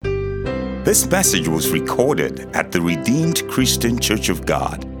This message was recorded at the Redeemed Christian Church of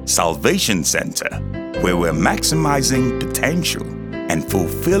God, Salvation Center, where we're maximizing potential and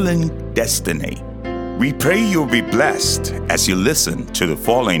fulfilling destiny. We pray you'll be blessed as you listen to the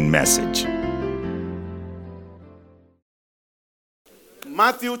following message.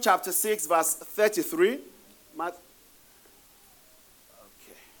 Matthew chapter 6, verse 33.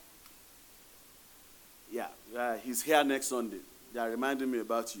 He's here next Sunday. They are reminding me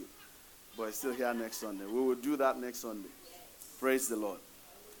about you. But he's still here next Sunday. We will do that next Sunday. Praise the Lord.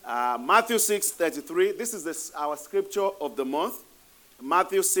 Matthew 6, 33. This is our scripture of the month.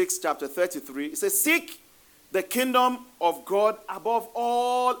 Matthew 6, chapter 33. It says, seek the kingdom of God above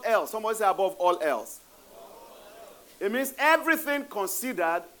all else. Somebody say above all else. It means everything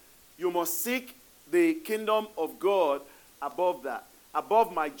considered, you must seek the kingdom of God above that.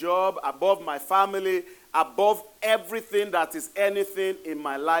 Above my job, above my family, above everything that is anything in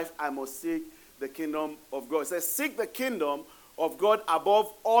my life, I must seek the kingdom of God. It says, seek the kingdom of God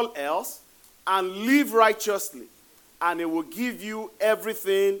above all else and live righteously, and it will give you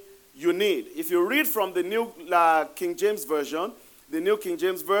everything you need. If you read from the New King James Version,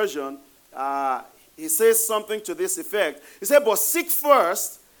 he says something to this effect. He said, but seek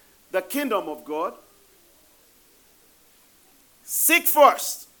first the kingdom of God. Seek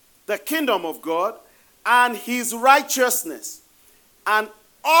first the kingdom of God and his righteousness, and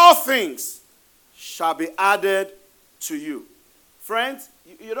all things shall be added to you. Friends,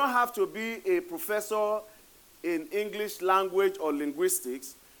 you don't have to be a professor in English language or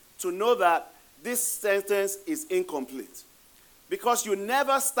linguistics to know that this sentence is incomplete. Because you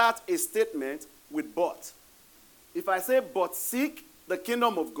never start a statement with but. If I say, but seek the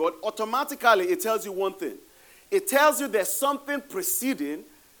kingdom of God, automatically it tells you one thing. It tells you there's something preceding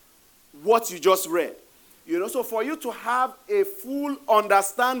what you just read. So for you to have a full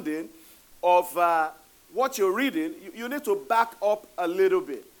understanding of what you're reading, you need to back up a little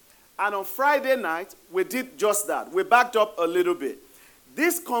bit. And on Friday night, we did just that. We backed up a little bit.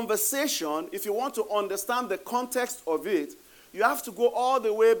 This conversation, if you want to understand the context of it, you have to go all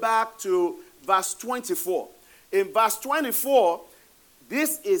the way back to verse 24. In verse 24,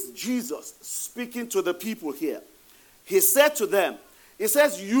 this is Jesus speaking to the people here. He said to them, he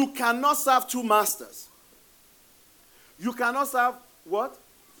says, you cannot serve two masters. You cannot serve what?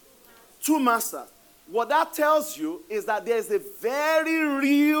 Two masters. What that tells you is that there's a very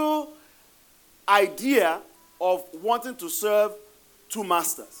real idea of wanting to serve two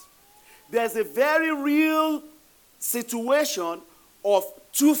masters. There's a very real situation of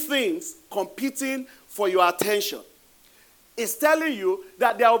two things competing for your attention. It's telling you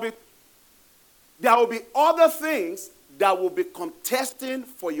that there will be other things that will be contesting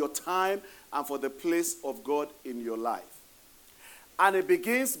for your time and for the place of God in your life. And it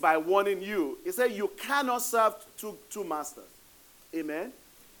begins by warning you. It said you cannot serve two masters. Amen.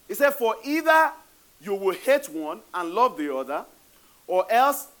 It said for either you will hate one and love the other, or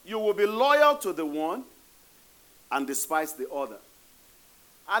else you will be loyal to the one and despise the other.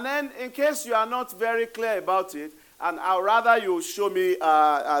 And then in case you are not very clear about it, and I'd rather you show me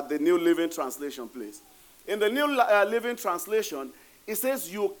the New Living Translation, please. In the New Living Translation, it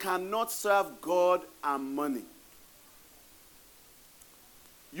says you cannot serve God and money.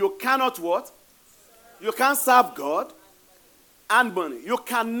 You cannot what? You can't serve God and money. You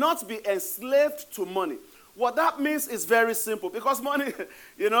cannot be enslaved to money. What that means is very simple. Because money,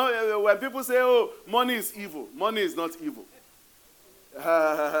 when people say, oh, money is evil, money is not evil.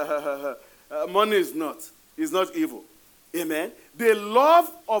 Money is not. It's not evil. Amen. The love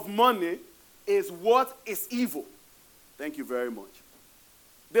of money is what is evil. Thank you very much.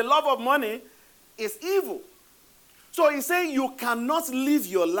 The love of money is evil. So he's saying you cannot live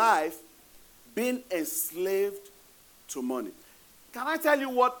your life being enslaved to money. Can I tell you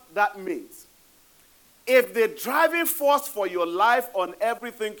what that means? If the driving force for your life on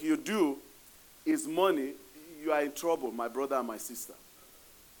everything you do is money, you are in trouble, my brother and my sister.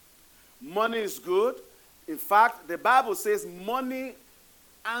 Money is good. In fact, the Bible says money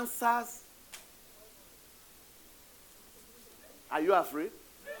answers. Are you afraid?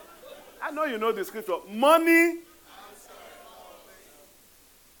 I know you know the scripture. Money,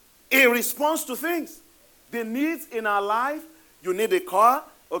 it responds to things. The needs in our life, you need a car.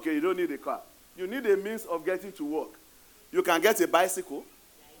 Okay, you don't need a car. You need a means of getting to work. You can get a bicycle.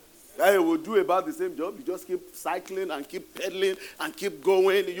 It will do about the same job. You just keep cycling and keep pedaling and keep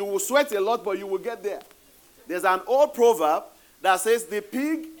going. You will sweat a lot, but you will get there. There's an old proverb that says the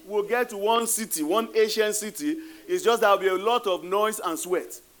pig will get to one city, one Asian city. It's just there will be a lot of noise and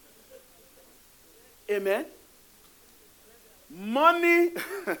sweat. Amen? Money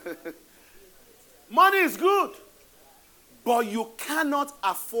Money is good. But you cannot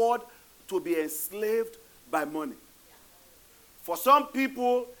afford to be enslaved by money. For some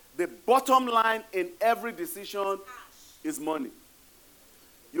people, the bottom line in every decision is money.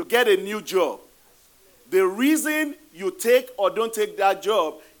 You get a new job. The reason you take or don't take that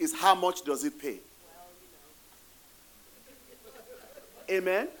job is how much does it pay.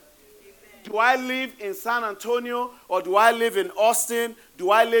 Amen? Do I live in San Antonio or do I live in Austin?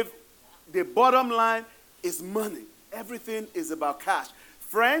 The bottom line is money. Everything is about cash.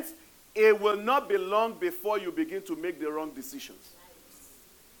 Friends, it will not be long before you begin to make the wrong decisions.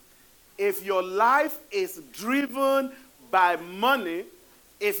 If your life is driven by money,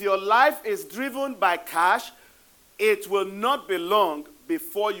 if your life is driven by cash, it will not be long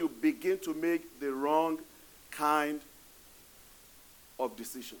before you begin to make the wrong kind of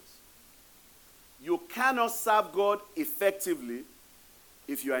decisions. You cannot serve God effectively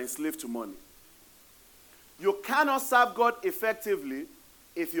if you are enslaved to money. You cannot serve God effectively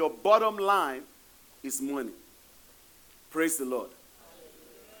if your bottom line is money. Praise the Lord.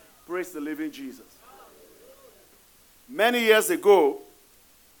 Praise the living Jesus. Many years ago,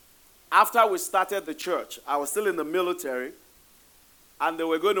 after we started the church, I was still in the military, and they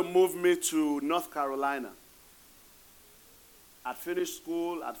were going to move me to North Carolina. I'd finished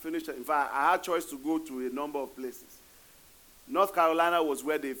school, in fact, I had choice to go to a number of places. North Carolina was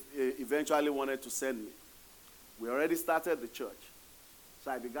where they eventually wanted to send me. We already started the church.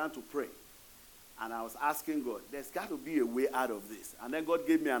 So I began to pray. And I was asking God, there's got to be a way out of this. And then God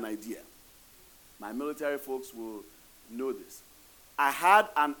gave me an idea. My military folks will know this. I had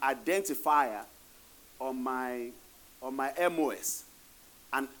an identifier on my MOS,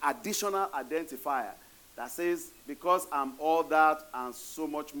 an additional identifier that says, because I'm all that and so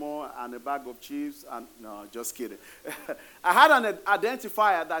much more and a bag of chips, and no, just kidding. I had an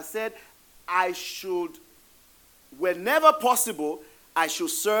identifier that said I should, whenever possible, I should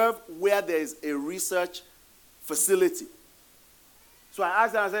serve where there is a research facility. So I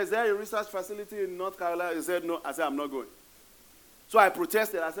asked him, I said, is there a research facility in North Carolina? He said, no. I said, I'm not going. So I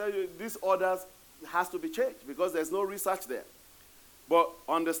protested. I said, these orders has to be changed because there's no research there. But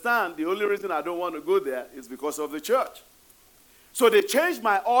understand, the only reason I don't want to go there is because of the church. So they changed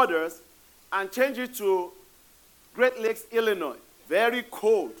my orders and changed it to Great Lakes, Illinois. Very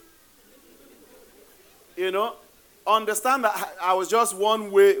cold. You know, understand that I was just one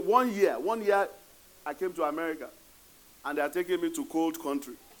year I came to America, and they are taking me to cold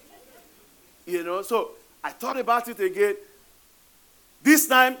country. You know, so I thought about it again. This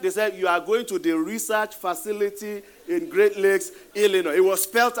time, they said, you are going to the research facility in Great Lakes, Illinois. It was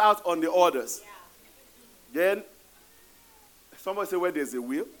spelled out on the orders. Yeah. Then, somebody said, where there's a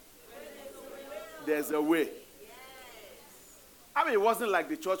will, there's a way. I mean, it wasn't like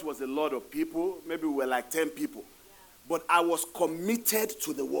the church was a lot of people. Maybe we were like 10 people. But I was committed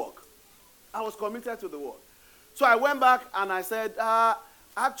to the work. I was committed to the work. So I went back and I said,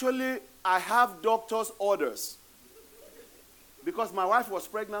 actually, I have doctor's orders. Because my wife was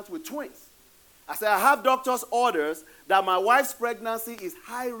pregnant with twins. I said, I have doctor's orders that my wife's pregnancy is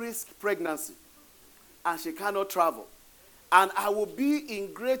high-risk pregnancy. And she cannot travel. And I will be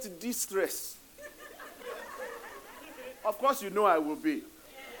in great distress. Of course, you know I will be.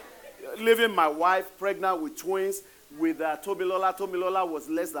 Leaving my wife pregnant with twins with Tomilola. Tomilola was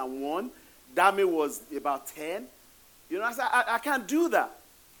less than 1. Dami was about 10. You know, I said, I can't do that.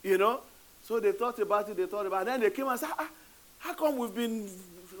 You know? So they thought about it, Then they came and said, how come we've been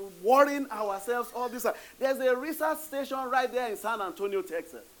worrying ourselves all this time? There's a research station right there in San Antonio,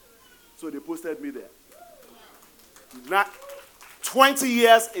 Texas. So they posted me there. Now, 20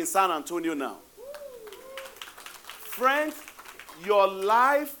 years in San Antonio now. Friends, your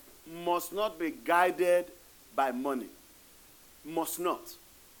life must not be guided by money. Must not.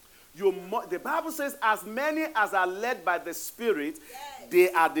 The Bible says, as many as are led by the Spirit, they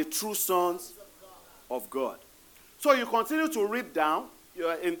are the true sons of God. So you continue to read down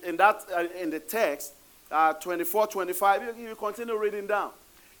in the text, 24, 25, you continue reading down.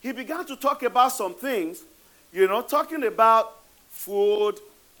 He began to talk about some things, you know, talking about food,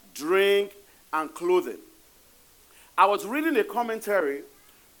 drink, and clothing. I was reading a commentary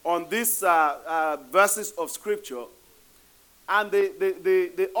on these verses of Scripture, and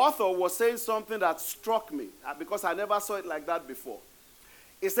the author was saying something that struck me, because I never saw it like that before.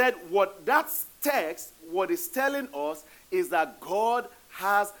 He said, what is telling us is that God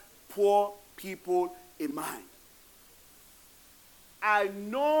has poor people in mind. I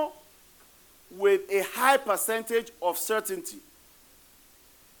know with a high percentage of certainty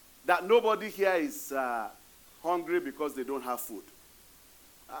that nobody here is hungry because they don't have food.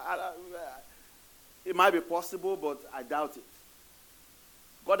 It might be possible, but I doubt it.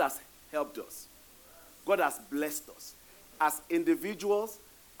 God has helped us. God has blessed us. As individuals,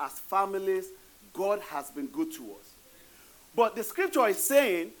 as families, God has been good to us. But the scripture is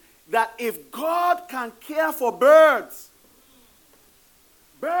saying that if God can care for birds,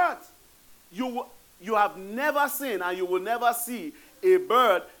 you have never seen and you will never see a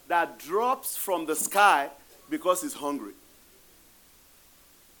bird that drops from the sky because it's hungry.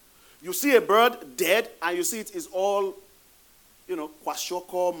 You see a bird dead and you see it is all,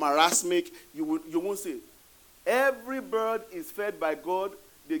 kwashoko, marasmic, you won't see it. Every bird is fed by God.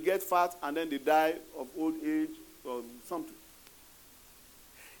 They get fat and then they die of old age or something.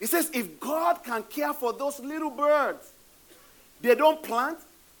 It says if God can care for those little birds, they don't plant,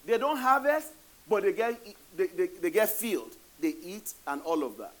 they don't harvest, but they get filled. They eat and all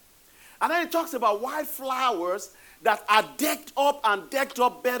of that. And then it talks about wild flowers that are decked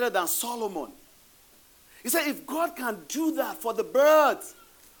up better than Solomon. He said if God can do that for the birds,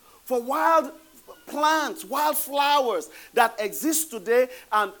 for wild plants, wild flowers that exist today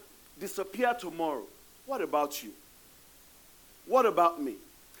and disappear tomorrow, what about you? What about me?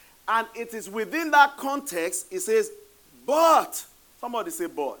 And it is within that context, it says, but, somebody say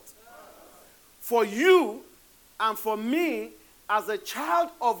but. For you and for me, as a child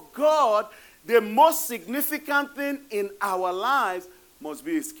of God, the most significant thing in our lives must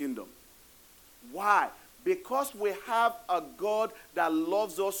be his kingdom. Why? Because we have a God that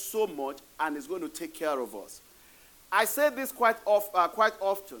loves us so much and is going to take care of us. I say this quite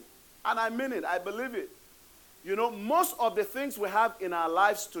often, and I mean it, I believe it. Most of the things we have in our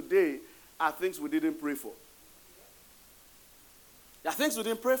lives today are things we didn't pray for. They're things we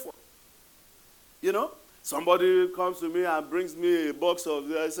didn't pray for. Somebody comes to me and brings me a box of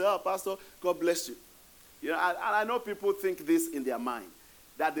this. I say, oh, Pastor, God bless you. And I know people think this in their mind,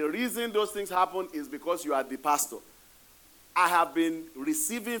 that the reason those things happen is because you are the pastor. I have been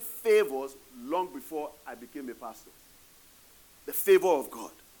receiving favors long before I became a pastor. The favor of God.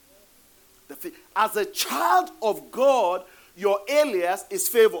 As a child of God, your alias is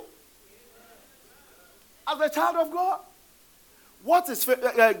favor. As a child of God. What is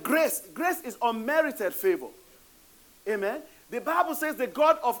grace? Grace is unmerited favor. Amen. The Bible says the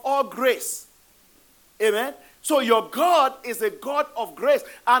God of all grace. Amen. So your God is a God of grace.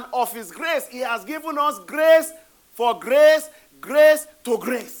 And of his grace, he has given us grace for grace, grace to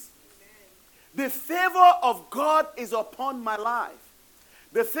grace. The favor of God is upon my life.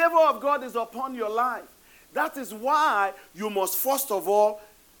 The favor of God is upon your life. That is why you must, first of all,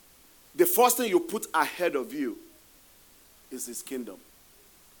 the first thing you put ahead of you is his kingdom.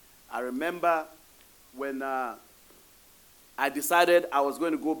 I remember when I decided I was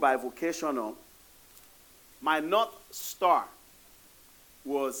going to go bivocational, my North Star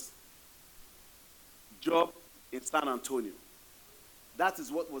was job in San Antonio. That is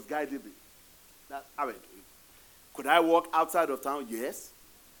what was guiding me. Could I walk outside of town? Yes.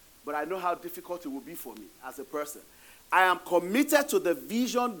 But I know how difficult it will be for me as a person. I am committed to the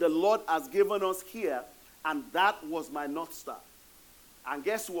vision the Lord has given us here, and that was my North Star. And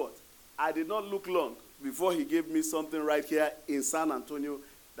guess what? I did not look long before he gave me something right here in San Antonio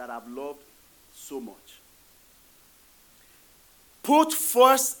that I've loved so much. Put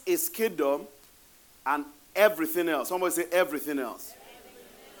first his kingdom and everything else. Somebody say everything else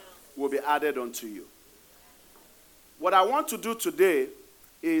will be added unto you. What I want to do today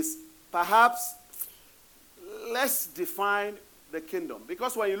is perhaps let's define the kingdom.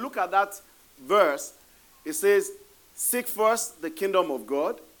 Because when you look at that verse, it says, seek first the kingdom of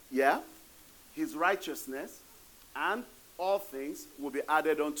God, his righteousness, and all things will be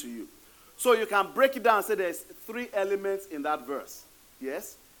added unto you. So you can break it down and say there's three elements in that verse.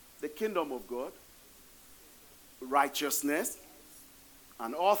 Yes, the kingdom of God, righteousness,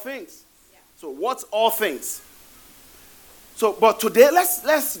 and all things. So what's all things? But today,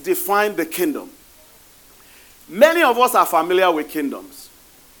 let's define the kingdom. Many of us are familiar with kingdoms.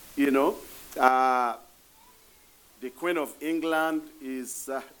 The Queen of England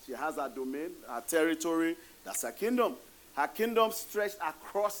she has her domain, her territory. That's her kingdom. Her kingdom stretched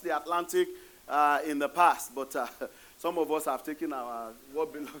across the Atlantic in the past, but some of us have taken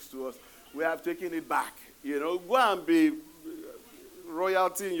what belongs to us. We have taken it back. Go and be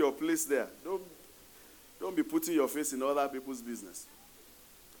royalty in your place there. Don't be putting your face in other people's business.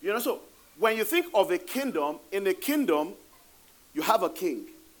 So when you think of a kingdom, in a kingdom, you have a king.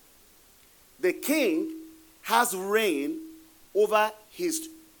 The king has reign over his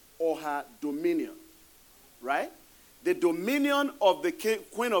or her dominion, right? The dominion of the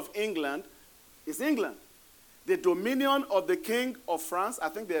Queen of England is England. The dominion of the King of France, I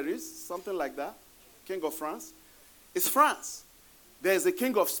think there is something like that. king of France, is France. There is a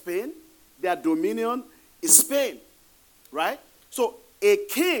king of Spain. Their dominion is Spain, right? So a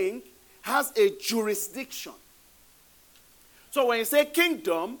king has a jurisdiction. So when you say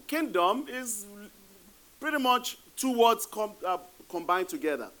kingdom, kingdom is pretty much two words combined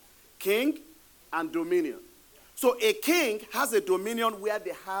together. King and dominion. So a king has a dominion where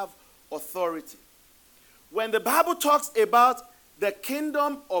they have authority. When the Bible talks about the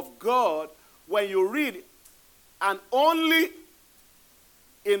kingdom of God, when you read, and only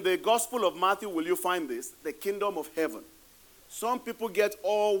in the Gospel of Matthew will you find this, the kingdom of heaven. Some people get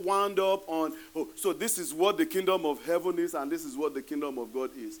all wound up on, oh, so this is what the kingdom of heaven is and this is what the kingdom of God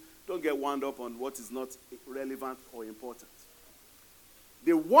is. Don't get wound up on what is not relevant or important.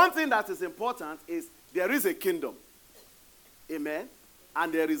 The one thing that is important is there is a kingdom. Amen?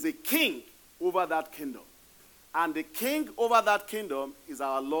 And there is a king over that kingdom. And the king over that kingdom is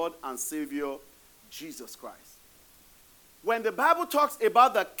our Lord and Savior, Jesus Christ. When the Bible talks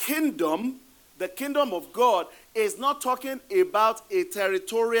about the kingdom of God is not talking about a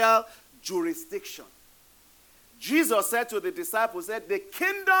territorial jurisdiction. Jesus said to the disciples, said, the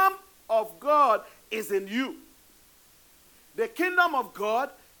kingdom of God is in you. The kingdom of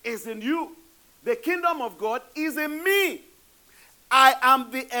God is in you. The kingdom of God is in me. I am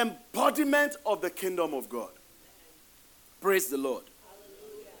the embodiment of the kingdom of God. Praise the Lord.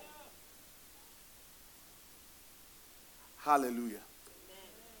 Hallelujah. Hallelujah.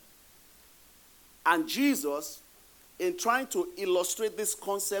 And Jesus, in trying to illustrate this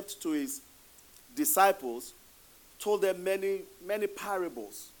concept to his disciples, told them many, many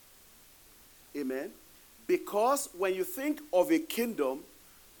parables. Amen. Because when you think of a kingdom,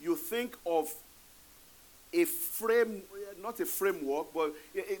 you think of a frame, not a framework, but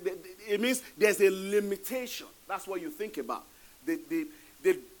it means there's a limitation. That's what you think about.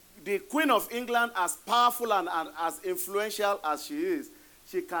 The Queen of England, as powerful and as influential as she is,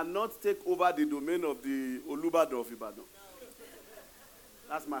 she cannot take over the domain of the Olubado of Ibadan.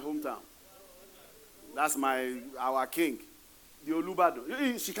 That's my hometown. That's our king, the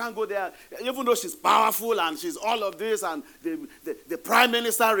Olubado. She can't go there, even though she's powerful and she's all of this, and the prime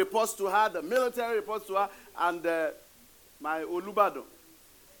minister reports to her, the military reports to her, and my Olubado,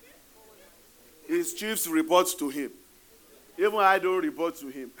 his chiefs reports to him. Even I don't report to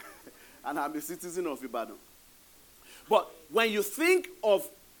him, and I'm a citizen of Ibadan. But when you think of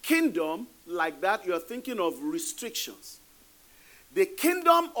kingdom like that, you're thinking of restrictions. The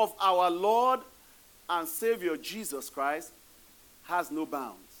kingdom of our Lord and Savior Jesus Christ has no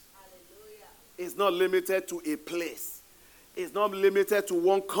bounds. Hallelujah. It's not limited to a place. It's not limited to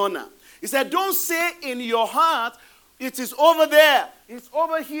one corner. He said, don't say in your heart, it is over there, it's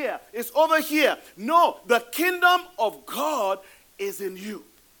over here, it's over here. No, the kingdom of God is in you.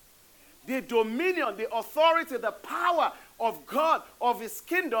 The dominion, the authority, the power of God, of his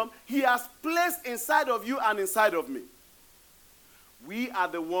kingdom, he has placed inside of you and inside of me. We are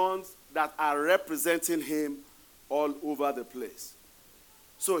the ones that are representing him all over the place.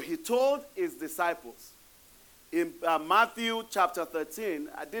 So he told his disciples in Matthew chapter 13,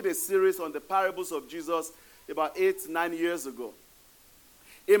 I did a series on the parables of Jesus about 8-9 years ago.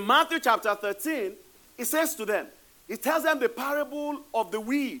 In Matthew chapter 13, he says to them, he tells them the parable of the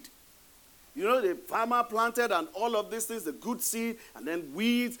weed. You know, the farmer planted and all of these things, the good seed, and then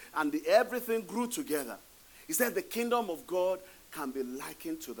weeds, and everything grew together. He said the kingdom of God can be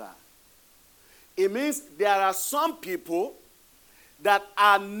likened to that. It means there are some people that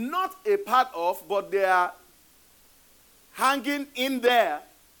are not a part of, but they are hanging in there,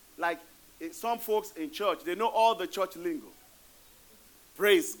 like some folks in church. They know all the church lingo.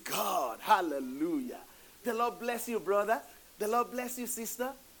 Praise God. Hallelujah. The Lord bless you, brother. The Lord bless you, sister.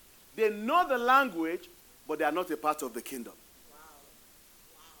 They know the language, but they are not a part of the kingdom. Wow.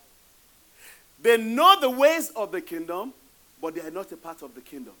 Wow. They know the ways of the kingdom, but they are not a part of the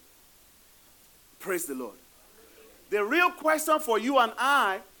kingdom. Praise the Lord. The real question for you and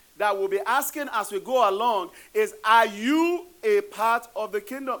I that we'll be asking as we go along is, are you a part of the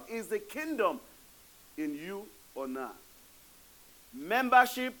kingdom? Is the kingdom in you or not?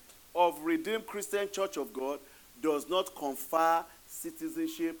 Membership of Redeemed Christian Church of God does not confer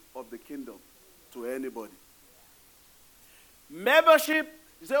citizenship of the kingdom to anybody. Membership,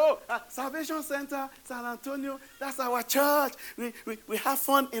 you say, oh, Salvation Center, San Antonio, that's our church. We have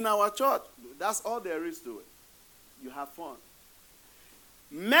fun in our church. That's all there is to it. You have fun.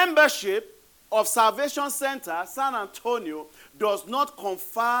 Membership of Salvation Center, San Antonio, does not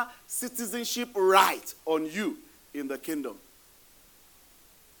confer citizenship right on you in the kingdom.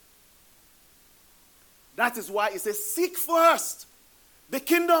 That is why it says, seek first the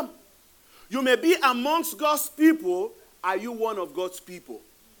kingdom. You may be amongst God's people. Are you one of God's people?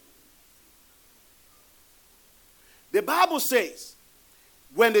 The Bible says,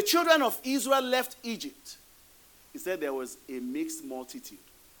 when the children of Israel left Egypt, it said there was a mixed multitude.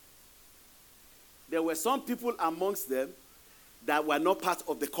 There were some people amongst them that were not part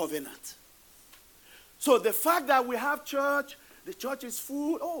of the covenant. So the fact that we have church, the church is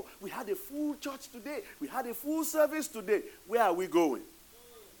full. Oh, we had a full church today. We had a full service today. Where are we going?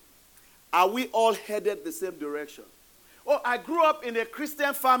 Are we all headed the same direction? Oh, I grew up in a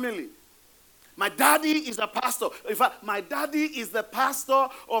Christian family. My daddy is a pastor. In fact, my daddy is the pastor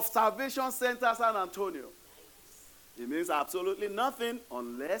of Salvation Center San Antonio. It means absolutely nothing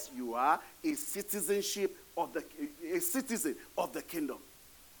unless you are a citizen of the kingdom.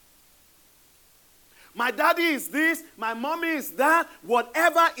 My daddy is this, my mommy is that.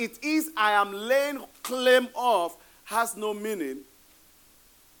 Whatever it is I am laying claim of has no meaning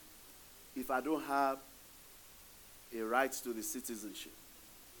if I don't have a right to the citizenship.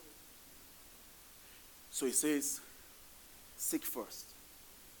 So he says, seek first.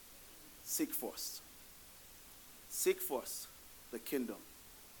 Seek first. Seek first the kingdom.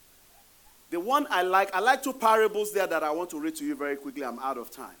 The one I like two parables there that I want to read to you very quickly. I'm out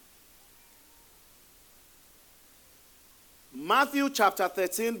of time. Matthew chapter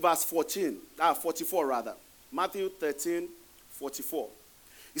 13, verse 44 rather. Matthew 13, 44.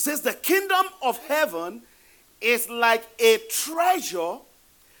 It says, the kingdom of heaven is like a treasure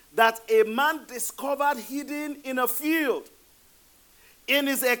that a man discovered hidden in a field. In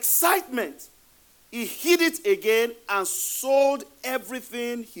his excitement, he hid it again and sold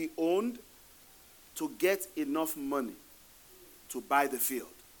everything he owned to get enough money to buy the field.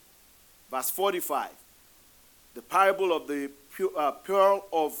 Verse 45, the parable of the pearl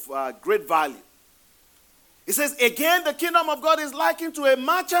of great value. It says, again, the kingdom of God is likened to a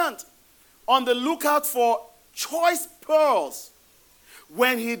merchant on the lookout for choice pearls.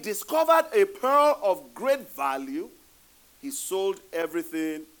 When he discovered a pearl of great value, he sold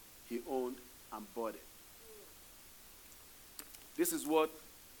everything he owned and bought it. This is what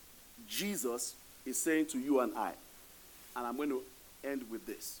Jesus is saying to you and I. And I'm going to end with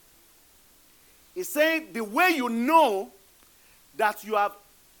this. He's saying the way you know that you have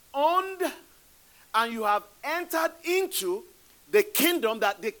owned and you have entered into the kingdom,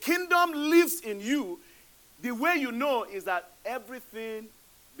 that the kingdom lives in you, the way you know is that everything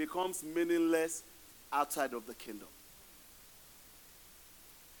becomes meaningless outside of the kingdom.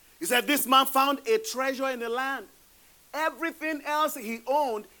 He said this man found a treasure in the land. Everything else he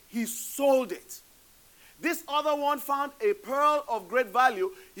owned, he sold it. This other one found a pearl of great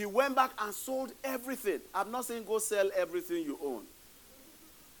value. He went back and sold everything. I'm not saying go sell everything you own.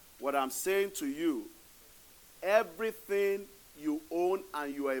 What I'm saying to you, everything you own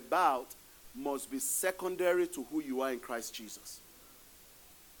and you are about must be secondary to who you are in Christ Jesus.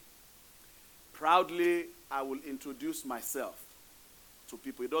 Proudly, I will introduce myself to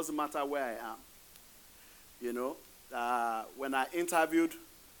people. It doesn't matter where I am. You know, when I interviewed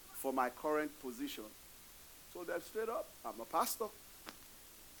for my current position, I told them straight up, I'm a pastor.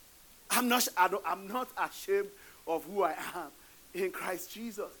 I'm not ashamed of who I am in Christ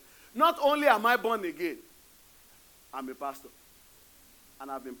Jesus. Not only am I born again, I'm a pastor.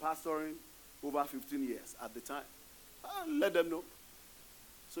 And I've been pastoring over 15 years at the time. I'll let them know.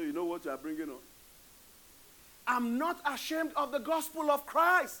 So you know what you are bringing on. I'm not ashamed of the gospel of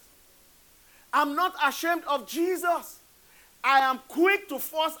Christ. I'm not ashamed of Jesus. I am quick to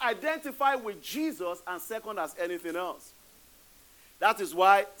first identify with Jesus and second as anything else. That is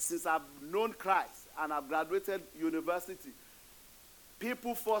why, since I've known Christ and I've graduated university,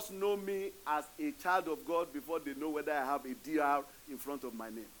 people first know me as a child of God before they know whether I have a DR in front of my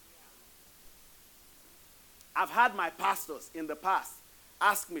name. I've had my pastors in the past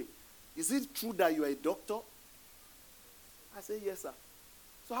ask me, is it true that you are a doctor? I say, yes, sir.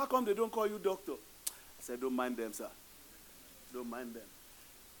 So how come they don't call you doctor? I said, don't mind them, sir. Don't mind them.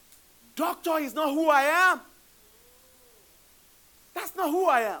 Doctor is not who I am. That's not who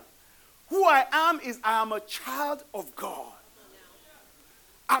I am. Who I am is I am a child of God.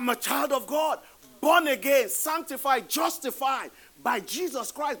 I'm a child of God. Born again, sanctified, justified by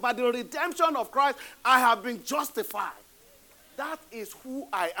Jesus Christ. By the redemption of Christ, I have been justified. That is who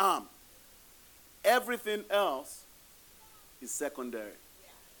I am. Everything else is secondary.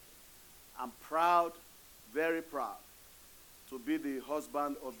 I'm proud, very proud, to be the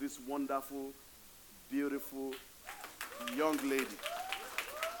husband of this wonderful, beautiful young lady.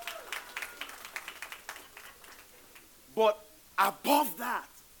 But above that,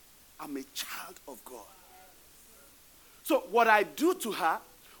 I'm a child of God. So what I do to her,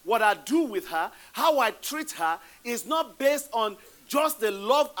 what I do with her, how I treat her, is not based on just the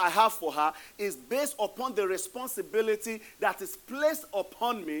love I have for her, is based upon the responsibility that is placed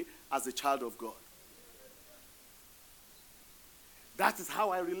upon me as a child of God. That is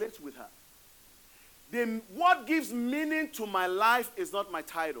how I relate with her. What gives meaning to my life is not my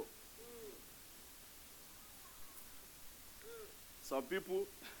title. Some people,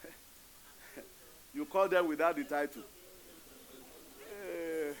 you call them without the title.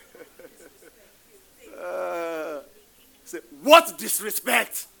 Say, what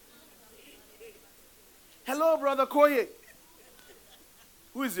disrespect? Hello, Brother Koye.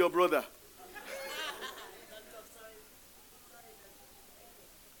 Who is your brother?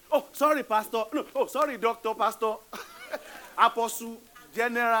 Oh, sorry, Pastor. No, oh, sorry, Doctor, Pastor. Apostle,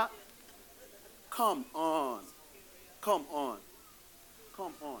 General. Come on. Come on.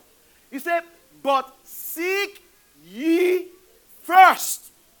 Come on. He said, but seek ye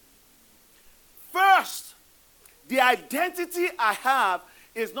first. First. The identity I have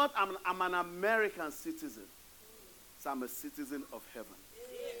is not I'm an American citizen. So I'm a citizen of heaven.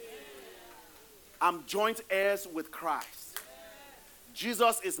 I'm joint heirs with Christ.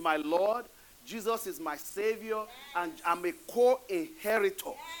 Jesus is my Lord. Jesus is my Savior. And I'm a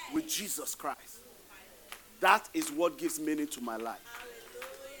co-inheritor with Jesus Christ. That is what gives meaning to my life.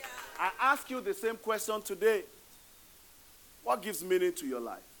 I ask you the same question today. What gives meaning to your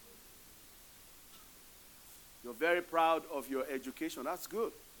life? You're very proud of your education. That's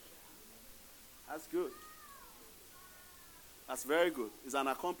good. That's good. That's very good. It's an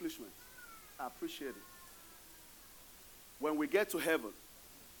accomplishment. I appreciate it. When we get to heaven,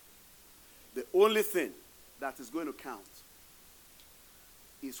 the only thing that is going to count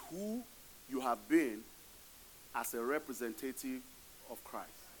is who you have been as a representative of Christ.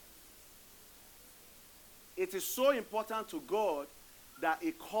 It is so important to God that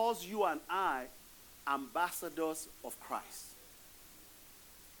He calls you and I ambassadors of Christ.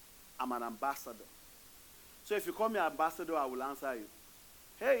 I'm an ambassador. So if you call me ambassador, I will answer you.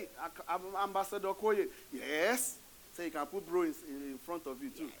 Hey, I'm Ambassador Koye. Yes. So you can put bro in front of you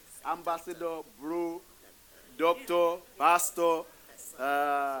too. Yes. Ambassador, bro, doctor, pastor,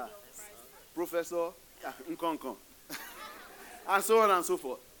 professor, and so on and so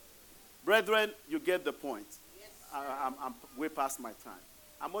forth. Brethren, you get the point. I'm way past my time.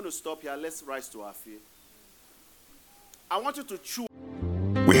 I'm going to stop here. Let's rise to our feet. I want you to choose.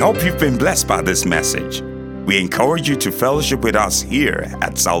 We hope you've been blessed by this message. We encourage you to fellowship with us here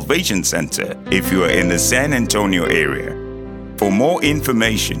at Salvation Center if you are in the San Antonio area. For more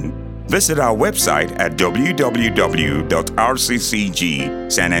information, visit our website at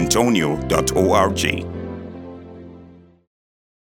www.rccgsanantonio.org.